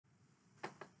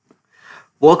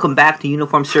Welcome back to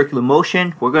Uniform Circular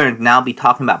Motion. We're going to now be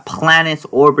talking about planets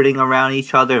orbiting around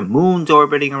each other, moons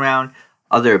orbiting around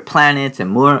other planets,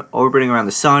 and moon orbiting around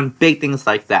the sun, big things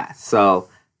like that. So,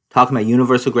 talking about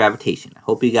universal gravitation. I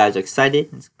hope you guys are excited.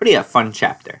 It's pretty a fun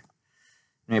chapter.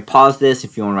 I'm going to pause this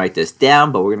if you want to write this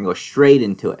down, but we're going to go straight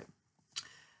into it.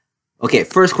 Okay,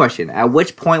 first question. At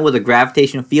which point will the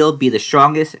gravitational field be the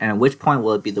strongest, and at which point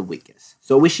will it be the weakest?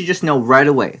 So we should just know right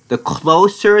away. The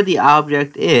closer the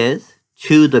object is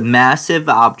to the massive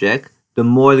object, the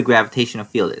more the gravitational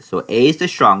field is. So A is the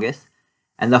strongest,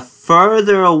 and the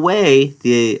further away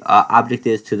the object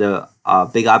is to the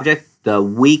big object, the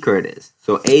weaker it is.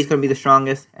 So A is going to be the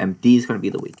strongest, and D is going to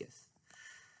be the weakest.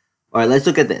 All right, let's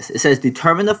look at this. It says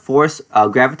determine the force,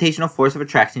 gravitational force of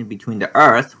attraction between the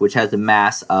Earth, which has a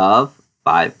mass of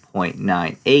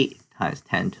 5.98 times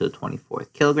 10 to the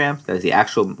 24th kilograms. That is the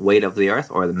actual weight of the Earth,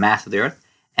 or the mass of the Earth,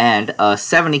 and a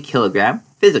 70 kilogram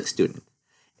physics student.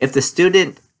 If the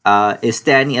student is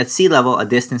standing at sea level, a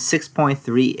distance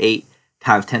 6.38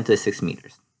 times 10 to the 6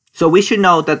 meters. So we should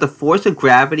know that the force of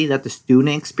gravity that the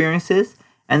student experiences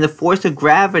and the force of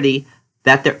gravity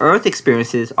that the Earth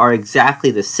experiences are exactly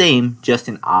the same, just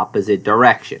in opposite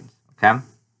directions. Okay?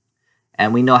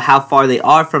 And we know how far they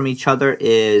are from each other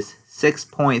is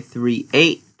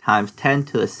 6.38 times 10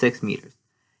 to the 6 meters.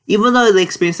 Even though they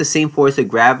experience the same force of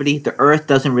gravity, the Earth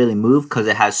doesn't really move because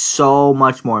it has so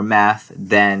much more mass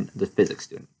than the physics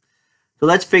student. So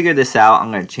let's figure this out.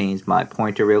 I'm going to change my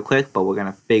pointer real quick, but we're going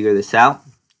to figure this out.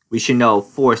 We should know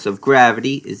force of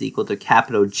gravity is equal to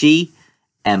capital G,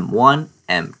 M1,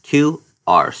 M2,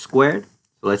 R squared.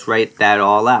 So let's write that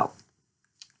all out.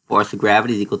 Force of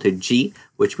gravity is equal to G,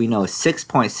 which we know is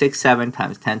 6.67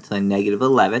 times 10 to the negative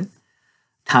 11,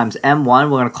 times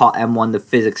M1, we're going to call M1 the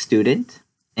physics student,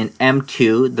 and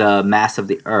M2, the mass of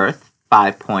the Earth,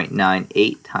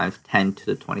 5.98 times 10 to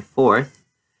the 24th.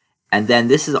 And then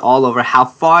this is all over how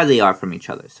far they are from each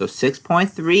other. So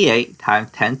 6.38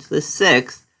 times 10 to the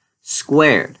 6th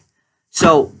squared.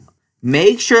 So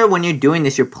make sure when you're doing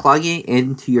this, you're plugging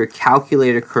into your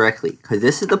calculator correctly, because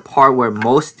this is the part where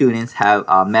most students have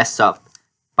messed up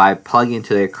by plugging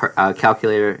into their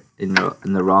calculator in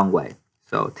the wrong way.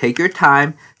 So take your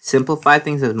time, simplify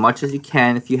things as much as you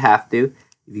can if you have to.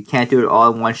 If you can't do it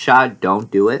all in one shot, don't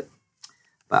do it.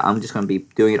 But I'm just going to be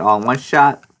doing it all in one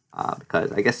shot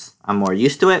because I guess I'm more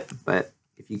used to it. But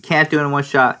if you can't do it in one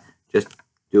shot, just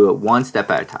do it one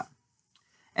step at a time.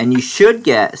 And you should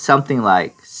get something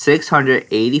like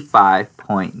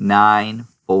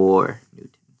 685.94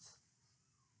 newtons.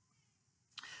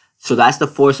 So that's the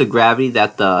force of gravity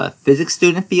that the physics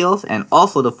student feels, and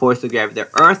also the force of gravity the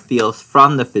Earth feels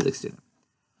from the physics student.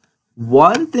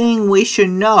 One thing we should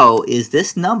know is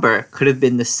this number could have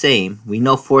been the same. We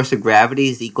know force of gravity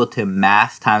is equal to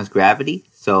mass times gravity.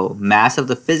 So mass of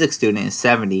the physics student is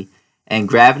 70, and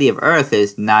gravity of Earth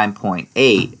is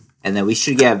 9.8. And then we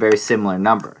should get a very similar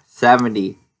number,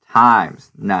 70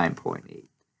 times 9.8.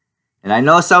 And I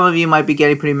know some of you might be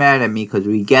getting pretty mad at me because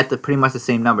we get pretty much the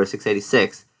same number,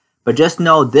 686. But just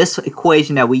know this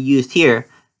equation that we used here,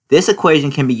 this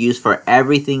equation can be used for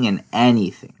everything and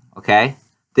anything, okay?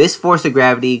 This force of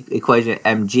gravity equation,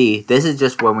 mg, this is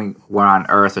just when we're on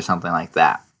Earth or something like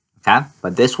that, okay?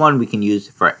 But this one we can use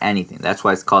for anything. That's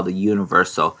why it's called the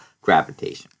universal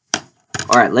gravitation.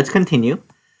 All right, let's continue.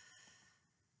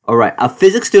 All right, a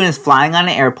physics student is flying on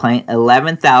an airplane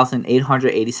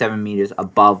 11,887 meters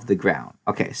above the ground.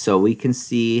 Okay, so we can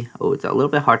see, oh, it's a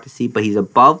little bit hard to see, but he's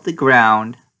above the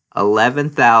ground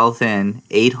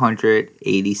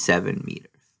 11,887 meters.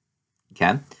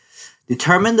 Okay?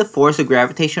 Determine the force of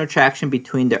gravitational attraction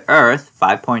between the Earth,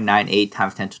 5.98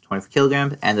 times 10 to the 24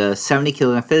 kilograms, and the 70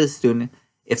 kilogram physics student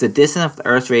if the distance of the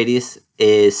Earth's radius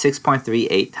is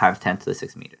 6.38 times 10 to the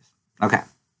 6 meters. Okay.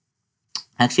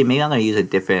 Actually, maybe I'm going to use a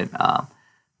different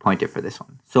pointer for this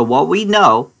one. So what we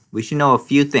know, we should know a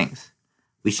few things.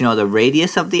 We should know the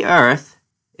radius of the Earth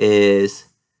is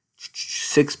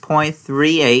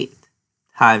 6.38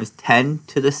 times 10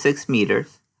 to the 6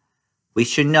 meters. We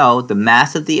should know the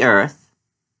mass of the Earth,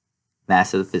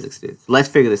 mass of the physics student. So let's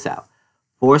figure this out.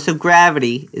 Force of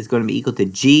gravity is going to be equal to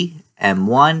G,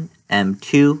 M1,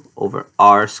 M2 over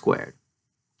R squared.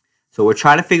 So we're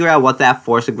trying to figure out what that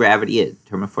force of gravity is.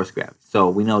 Determine force of gravity. So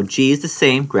we know G is the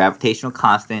same, gravitational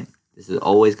constant. This is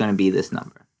always going to be this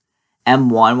number.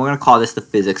 M1, we're going to call this the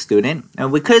physics student.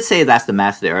 And we could say that's the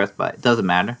mass of the Earth, but it doesn't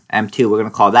matter. M2, we're going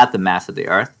to call that the mass of the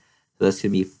Earth. So that's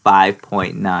going to be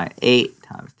 5.98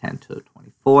 times 10 to the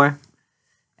 24.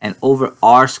 And over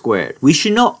R squared. We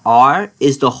should know R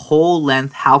is the whole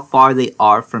length, how far they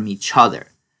are from each other.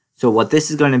 So what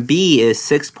this is going to be is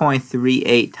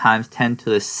 6.38 times 10 to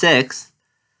the 6th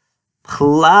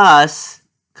plus,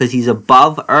 because he's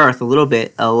above Earth a little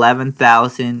bit,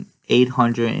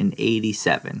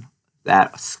 11,887.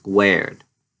 That squared.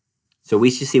 So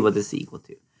we should see what this is equal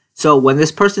to. So when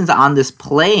this person's on this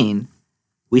plane,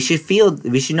 we should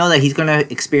know that he's going to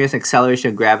experience acceleration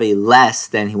of gravity less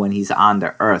than when he's on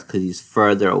the Earth because he's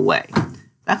further away.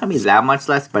 Not going to be that much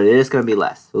less, but it is going to be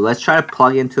less. So let's try to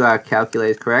plug into our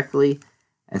calculators correctly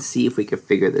and see if we can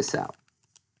figure this out.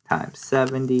 Times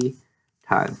 70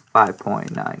 times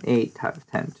 5.98 times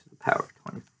 10 to the power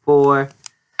 24.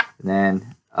 And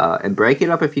then, and break it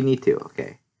up if you need to.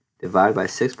 Okay. Divided by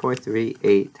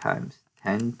 6.38 times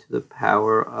 10 to the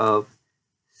power of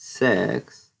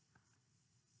 6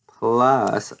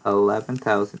 plus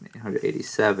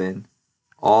 11,887.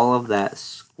 All of that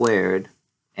squared.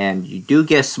 And you do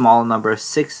get a small number,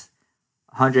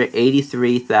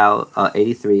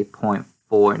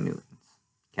 683.4 newtons.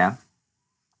 Okay?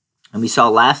 And we saw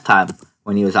last time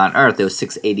when he was on Earth, it was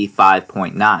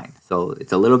 685.9. So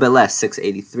it's a little bit less,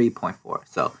 683.4.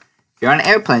 So if you're on an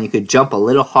airplane, you could jump a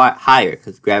little higher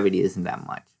because gravity isn't that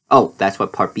much. Oh, that's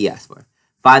what part B asked for.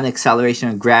 Find the acceleration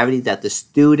of gravity that the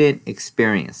student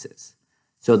experiences.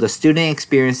 So the student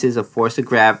experiences a force of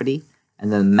gravity and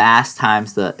the mass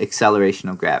times the acceleration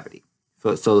of gravity.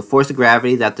 So the force of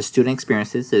gravity that the student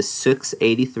experiences is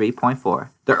 683.4.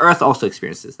 The Earth also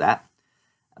experiences that.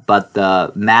 But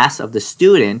the mass of the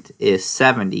student is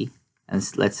 70. And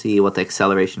let's see what the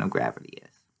acceleration of gravity is.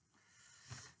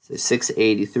 So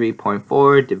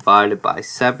 683.4 divided by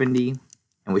 70.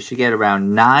 And we should get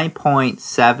around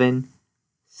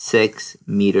 9.76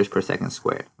 meters per second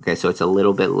squared. Okay, so it's a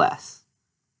little bit less.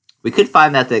 We could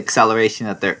find that the acceleration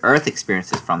that the Earth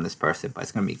experiences from this person, but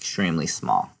it's going to be extremely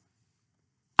small.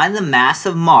 Find the mass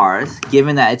of Mars,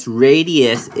 given that its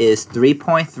radius is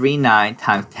 3.39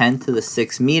 times 10 to the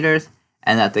 6 meters,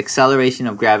 and that the acceleration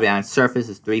of gravity on its surface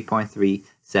is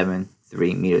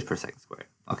 3.373 meters per second squared.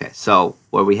 Okay, so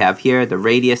what we have here, the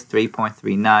radius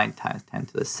 3.39 times 10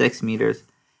 to the 6 meters.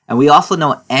 And we also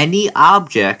know any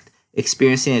object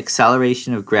experiencing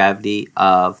acceleration of gravity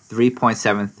of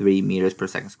 3.73 meters per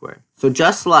second squared. So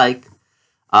just like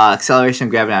acceleration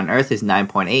of gravity on Earth is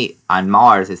 9.8, on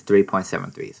Mars it's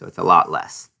 3.73, so it's a lot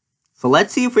less. So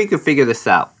let's see if we can figure this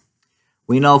out.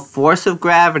 We know force of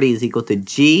gravity is equal to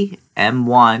G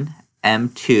m1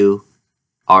 m2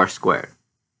 r squared.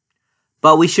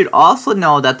 But we should also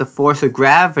know that the force of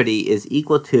gravity is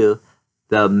equal to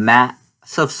the mass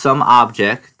of some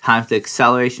object times the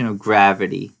acceleration of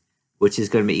gravity, which is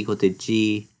going to be equal to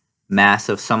G, mass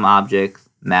of some object,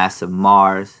 mass of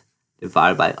Mars,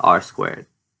 divided by r squared.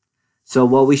 So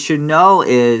what we should know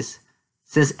is,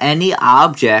 since any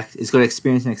object is going to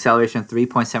experience an acceleration of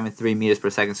 3.73 meters per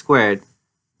second squared,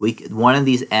 one of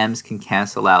these m's can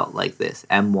cancel out like this.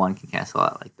 M1 can cancel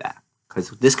out like that. Because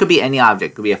this could be any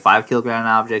object. It could be a 5 kilogram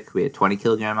object, it could be a 20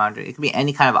 kilogram object, it could be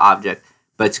any kind of object,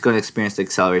 but it's going to experience the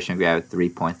acceleration of gravity at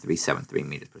 3.373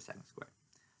 meters per second squared.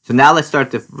 So now let's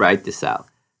start to write this out.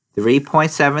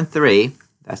 3.73,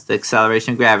 that's the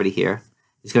acceleration of gravity here,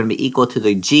 is going to be equal to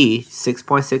the G,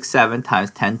 6.67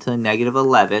 times 10 to the negative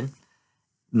 11,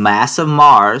 mass of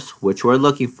Mars, which we're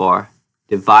looking for,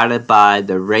 divided by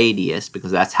the radius,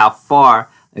 because that's how far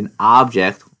an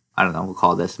object, I don't know, we'll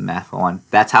call this math 1,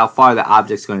 that's how far the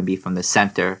object's going to be from the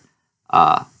center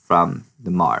from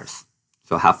the Mars.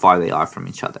 So how far they are from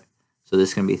each other. So this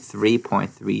is going to be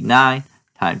 3.39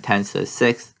 times 10 to the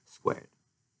 6th squared.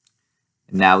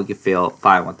 And now we can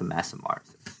find what the mass of Mars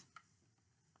is.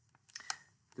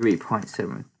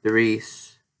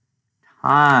 3.73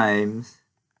 times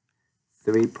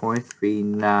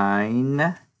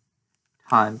 3.39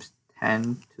 times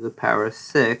 10 to the power of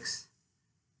 6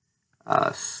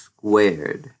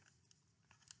 squared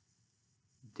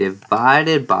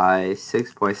divided by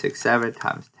 6.67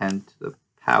 times 10 to the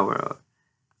power of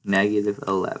negative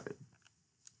 11.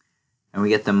 And we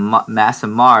get the mass of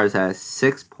Mars as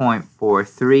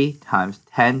 6.43 times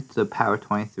 10 to the power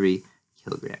 23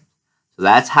 kilograms. So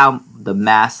that's how the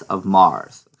mass of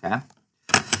Mars, okay?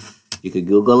 You could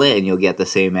Google it and you'll get the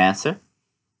same answer.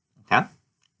 Okay?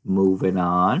 Moving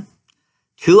on.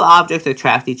 Two objects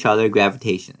attract each other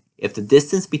gravitationally. If the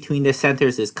distance between their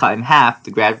centers is cut in half,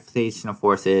 the gravitational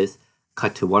force is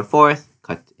cut to 1/4,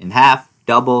 cut in half,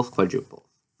 doubles, quadruples.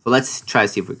 So let's try to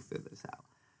see if we can figure this out.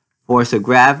 Force of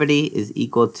gravity is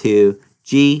equal to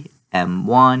G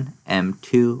m1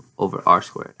 m2 over r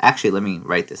squared. Actually, let me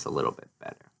write this a little bit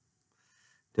better.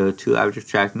 The two objects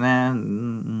attracting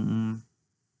them.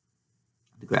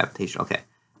 The gravitation. Okay.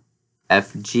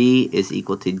 Fg is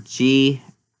equal to G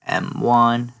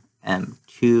m1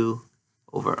 m2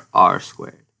 over r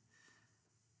squared.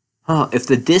 Oh, if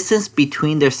the distance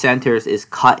between their centers is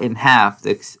cut in half,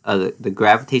 the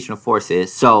gravitational force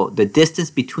is, so the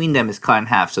distance between them is cut in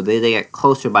half, so they get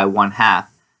closer by 1/2.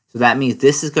 So that means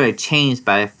this is going to change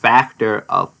by a factor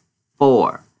of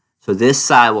 4. So this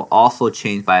side will also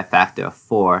change by a factor of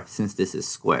 4 since this is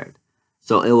squared.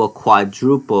 So it will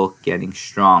quadruple, getting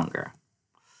stronger.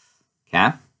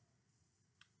 Okay?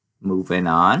 Moving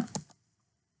on.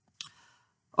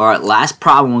 Alright, last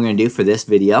problem we're going to do for this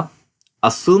video.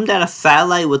 Assume that a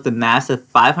satellite with a mass of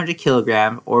 500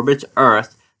 kilograms orbits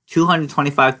Earth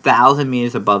 225,000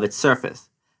 meters above its surface.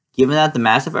 Given that the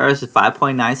mass of Earth is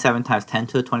 5.97 times 10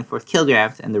 to the 24th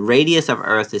kilograms and the radius of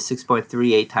Earth is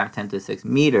 6.38 times 10 to the 6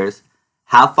 meters,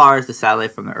 how far is the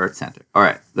satellite from the Earth's center?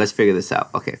 Alright, let's figure this out.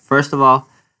 Okay, first of all,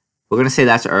 we're going to say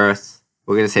that's Earth.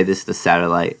 We're going to say this is the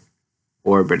satellite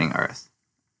orbiting Earth.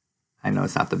 I know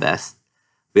it's not the best.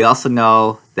 We also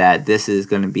know that this is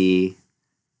going to be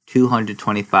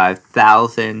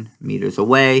 225,000 meters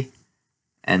away,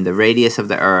 and the radius of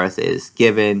the Earth is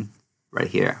given right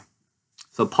here.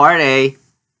 So part A,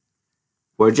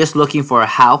 we're just looking for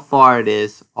how far it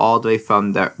is all the way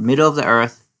from the middle of the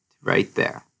Earth to right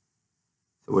there.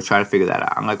 So we're trying to figure that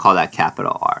out. I'm going to call that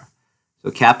capital R.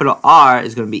 So capital R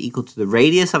is going to be equal to the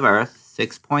radius of Earth,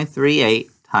 6.38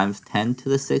 times 10 to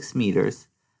the 6 meters,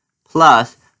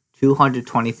 plus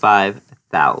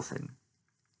 225,000.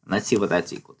 Let's see what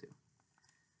that's equal to.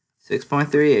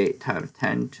 6.38 times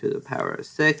 10 to the power of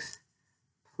 6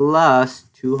 plus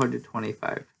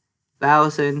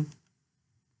 225,000,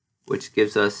 which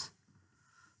gives us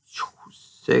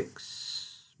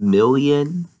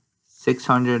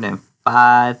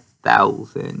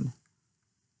 6,605,000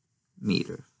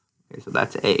 meters. Okay, so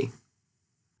that's A.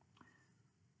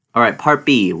 Alright, part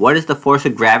B. What is the force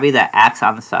of gravity that acts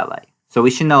on the satellite? So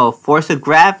we should know force of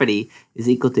gravity is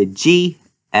equal to G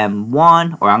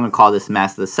m1, or I'm going to call this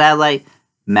mass of the satellite,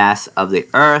 mass of the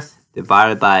Earth,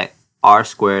 divided by r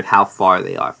squared, how far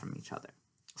they are from each other.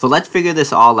 So let's figure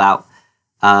this all out.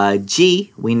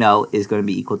 G, we know, is going to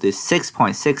be equal to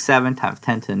 6.67 times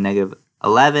 10 to the negative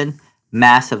 11.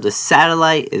 Mass of the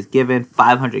satellite is given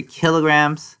 500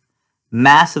 kilograms.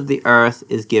 Mass of the Earth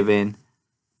is given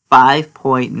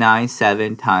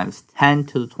 5.97 times 10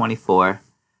 to the 24.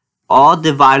 All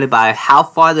divided by how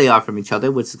far they are from each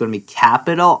other, which is going to be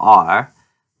capital R,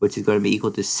 which is going to be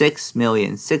equal to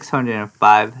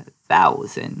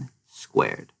 6,605,000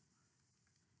 squared.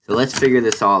 So let's figure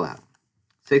this all out.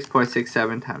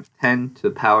 6.67 times 10 to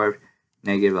the power of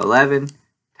negative 11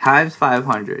 times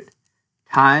 500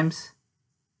 times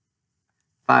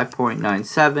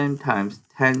 5.97 times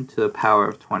 10 to the power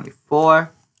of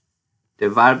 24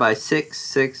 divided by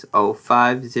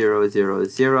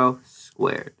 6,605,000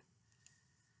 squared.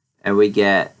 And we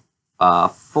get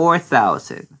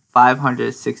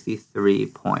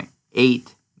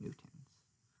 4,563.8 newtons.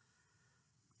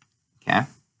 Okay.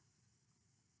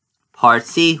 Part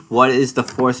C, what is the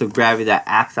force of gravity that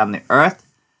acts on the Earth?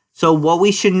 So what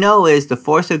we should know is the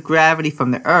force of gravity from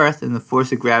the Earth and the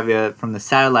force of gravity from the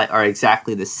satellite are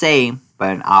exactly the same, but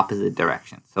in opposite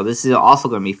directions. So this is also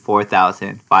going to be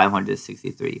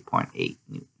 4,563.8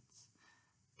 newtons.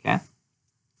 Okay.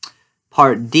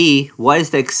 Part D, what is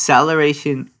the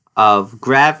acceleration of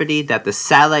gravity that the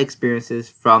satellite experiences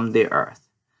from the Earth?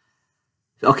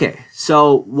 Okay,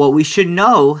 so what we should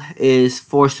know is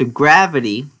force of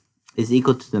gravity is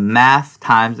equal to the mass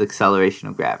times the acceleration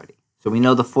of gravity. So we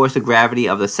know the force of gravity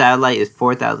of the satellite is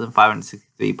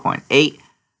 4,563.8.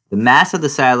 The mass of the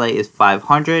satellite is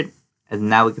 500, and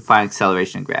now we can find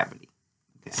acceleration of gravity.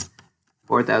 Okay,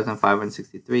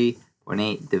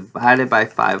 4,563.8 divided by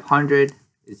 500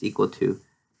 is equal to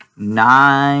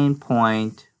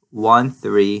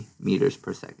 9.13 meters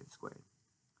per second squared.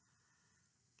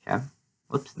 Okay,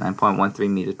 whoops, 9.13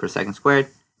 meters per second squared.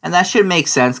 And that should make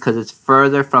sense because it's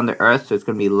further from the Earth, so it's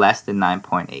going to be less than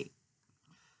 9.8.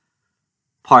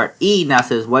 Part E now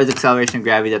says, what is acceleration of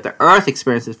gravity that the Earth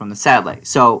experiences from the satellite?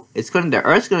 So the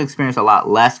Earth's going to experience a lot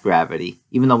less gravity,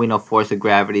 even though we know force of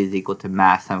gravity is equal to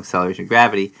mass times acceleration of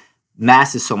gravity.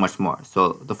 Mass is so much more.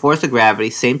 So the force of gravity,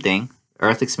 same thing.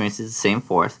 Earth experiences the same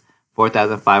force,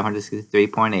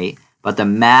 4,563.8, but the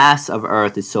mass of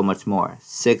Earth is so much more,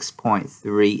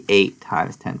 6.38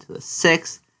 times 10 to the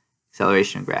 6th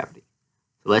acceleration of gravity.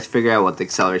 So let's figure out what the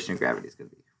acceleration of gravity is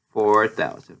going to be.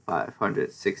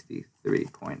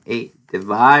 4,563.8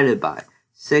 divided by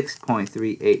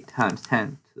 6.38 times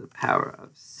 10 to the power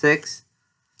of 6,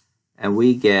 and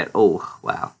we get, oh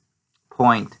wow,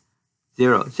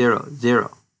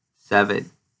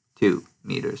 0.00072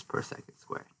 meters per second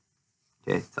squared.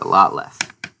 Okay, it's a lot less.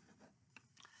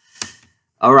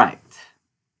 All right.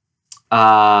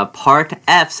 Part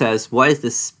F says, what is the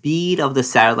speed of the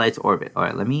satellite's orbit? All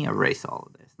right, let me erase all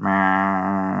of this.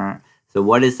 So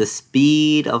what is the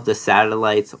speed of the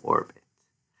satellite's orbit?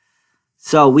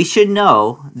 So we should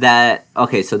know that,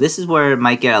 okay, so this is where it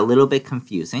might get a little bit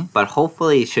confusing, but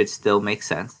hopefully it should still make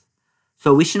sense.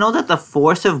 So we should know that the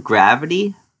force of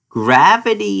gravity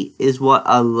is what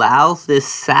allows this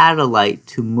satellite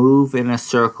to move in a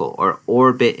circle or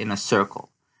orbit in a circle.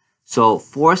 So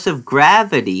force of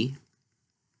gravity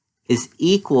is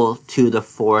equal to the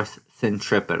force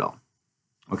centripetal.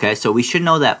 Okay, so we should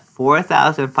know that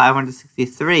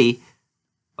 4,563,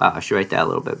 wow, I should write that a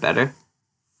little bit better.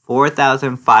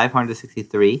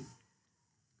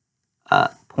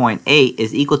 4,563.8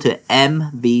 is equal to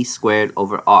mv squared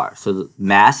over r. So the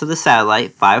mass of the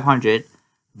satellite, 500,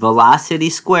 velocity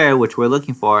squared, which we're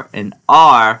looking for, and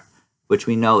r, which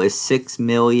we know is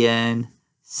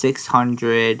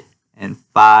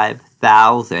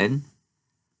 6,605,000.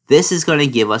 This is going to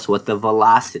give us what the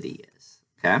velocity is.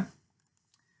 Okay?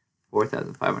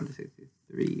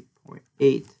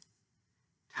 4,563.8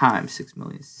 times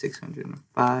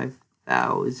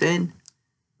 6,605,000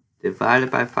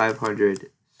 divided by 500,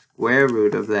 square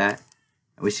root of that,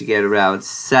 and we should get around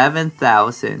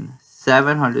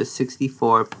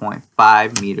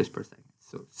 7,764.5 meters per second.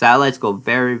 So satellites go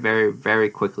very, very, very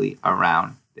quickly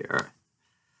around the Earth.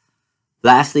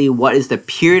 Lastly, what is the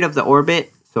period of the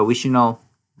orbit? So we should know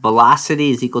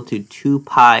velocity is equal to 2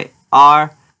 pi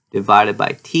r divided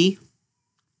by t.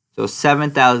 So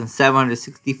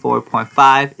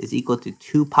 7,764.5 is equal to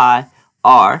 2 pi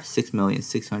r,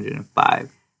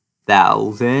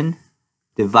 6,605,000,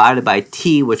 divided by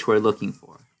t, which we're looking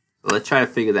for. So let's try to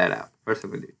figure that out. First,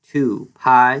 I'm going to do 2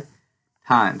 pi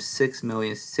times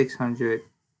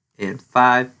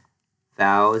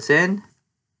 6,605,000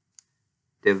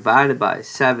 divided by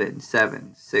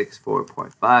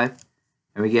 7,764.5,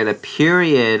 and we get a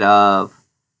period of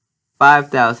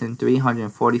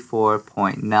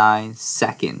 5,344.9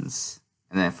 seconds.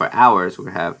 And then for hours, we're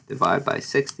going to have divided by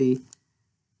 60,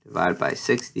 divided by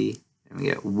 60, and we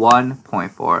get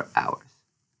 1.4 hours,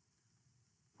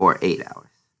 or 8 hours.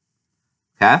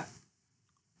 Okay?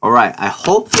 Alright, I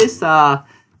hope this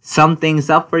summed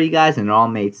things up for you guys and it all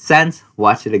made sense.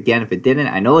 Watch it again if it didn't.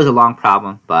 I know it was a long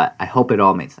problem, but I hope it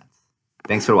all made sense.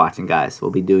 Thanks for watching, guys. We'll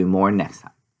be doing more next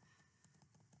time.